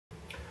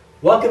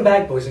Welcome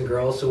back, boys and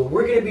girls. So what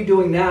we're going to be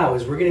doing now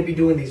is we're going to be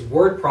doing these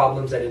word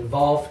problems that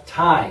involve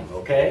time,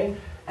 okay?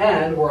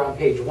 And we're on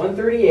page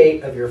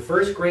 138 of your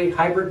first grade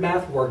hybrid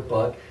math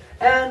workbook.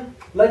 And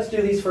let's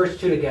do these first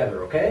two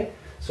together, okay?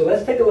 So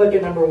let's take a look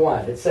at number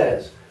one. It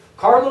says,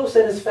 Carlos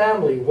and his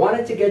family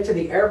wanted to get to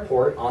the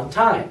airport on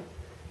time.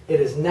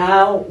 It is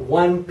now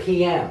 1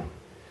 p.m.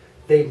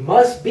 They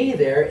must be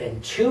there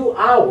in 2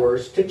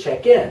 hours to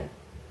check in.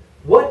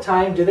 What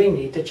time do they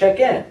need to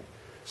check in?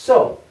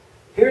 So,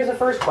 here's the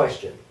first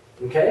question,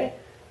 okay?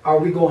 Are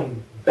we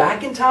going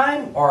back in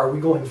time or are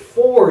we going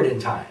forward in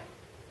time?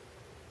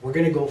 We're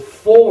going to go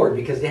forward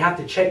because they have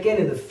to check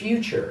in the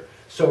future.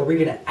 So are we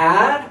going to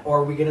add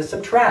or are we going to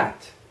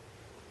subtract?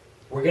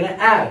 We're going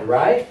to add,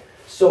 right?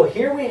 So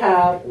here we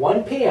have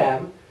 1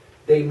 p.m.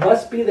 They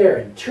must be there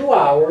in 2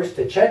 hours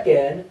to check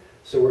in.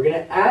 So we're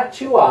going to add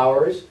 2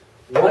 hours.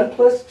 1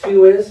 plus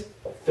 2 is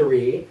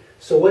 3.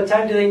 So what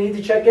time do they need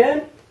to check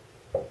in?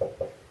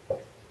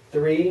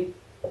 3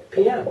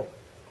 p.m.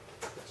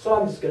 So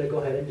I'm just going to go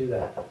ahead and do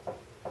that.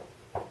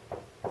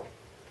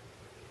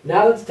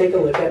 Now let's take a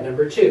look at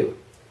number 2.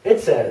 It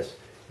says,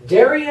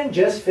 Darian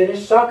just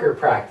finished soccer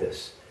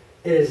practice.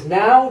 It is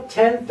now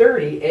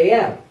 10:30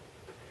 a.m.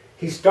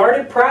 He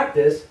started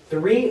practice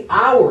 3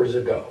 hours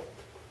ago.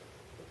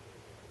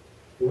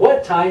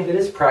 What time did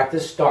his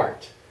practice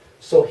start?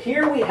 So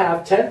here we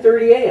have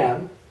 10:30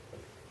 a.m.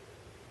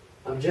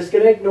 I'm just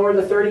going to ignore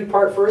the 30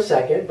 part for a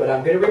second, but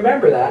I'm going to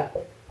remember that.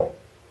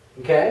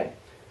 Okay?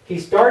 He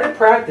started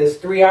practice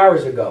 3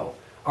 hours ago.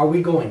 Are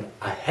we going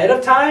ahead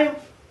of time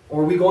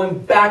or are we going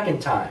back in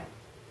time?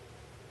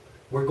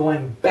 We're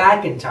going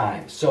back in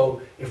time.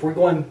 So if we're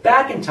going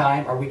back in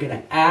time, are we going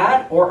to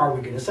add or are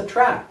we going to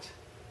subtract?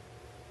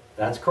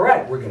 That's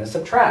correct. We're going to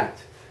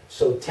subtract.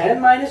 So 10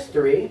 minus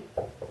 3,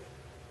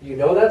 you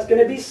know that's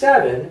going to be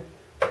 7.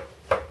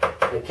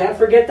 I can't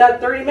forget that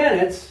 30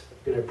 minutes.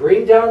 I'm going to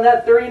bring down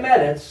that 30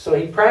 minutes. So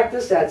he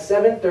practiced at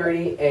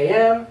 7:30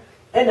 a.m.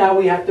 and now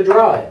we have to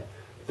draw it.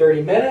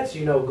 30 minutes,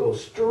 you know, go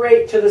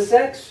straight to the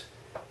 6.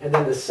 And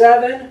then the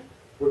 7,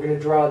 we're going to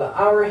draw the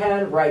hour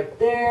hand right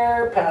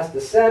there, past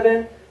the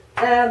 7.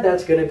 And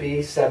that's going to be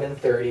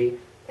 7:30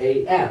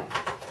 a.m.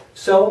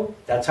 So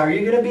that's how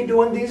you're going to be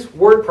doing these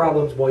word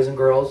problems, boys and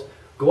girls.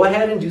 Go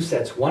ahead and do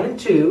sets 1 and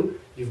 2.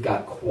 You've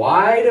got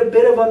quite a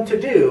bit of them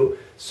to do.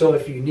 So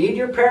if you need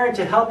your parent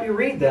to help you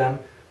read them,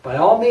 by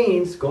all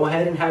means, go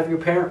ahead and have your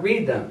parent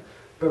read them.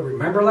 But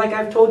remember, like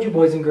I've told you,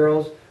 boys and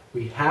girls,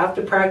 we have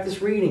to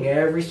practice reading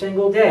every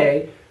single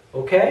day,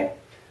 okay?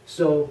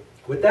 So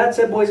with that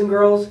said, boys and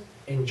girls,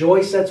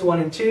 enjoy sets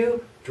 1 and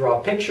 2, draw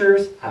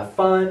pictures, have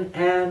fun,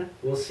 and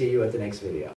we'll see you at the next video.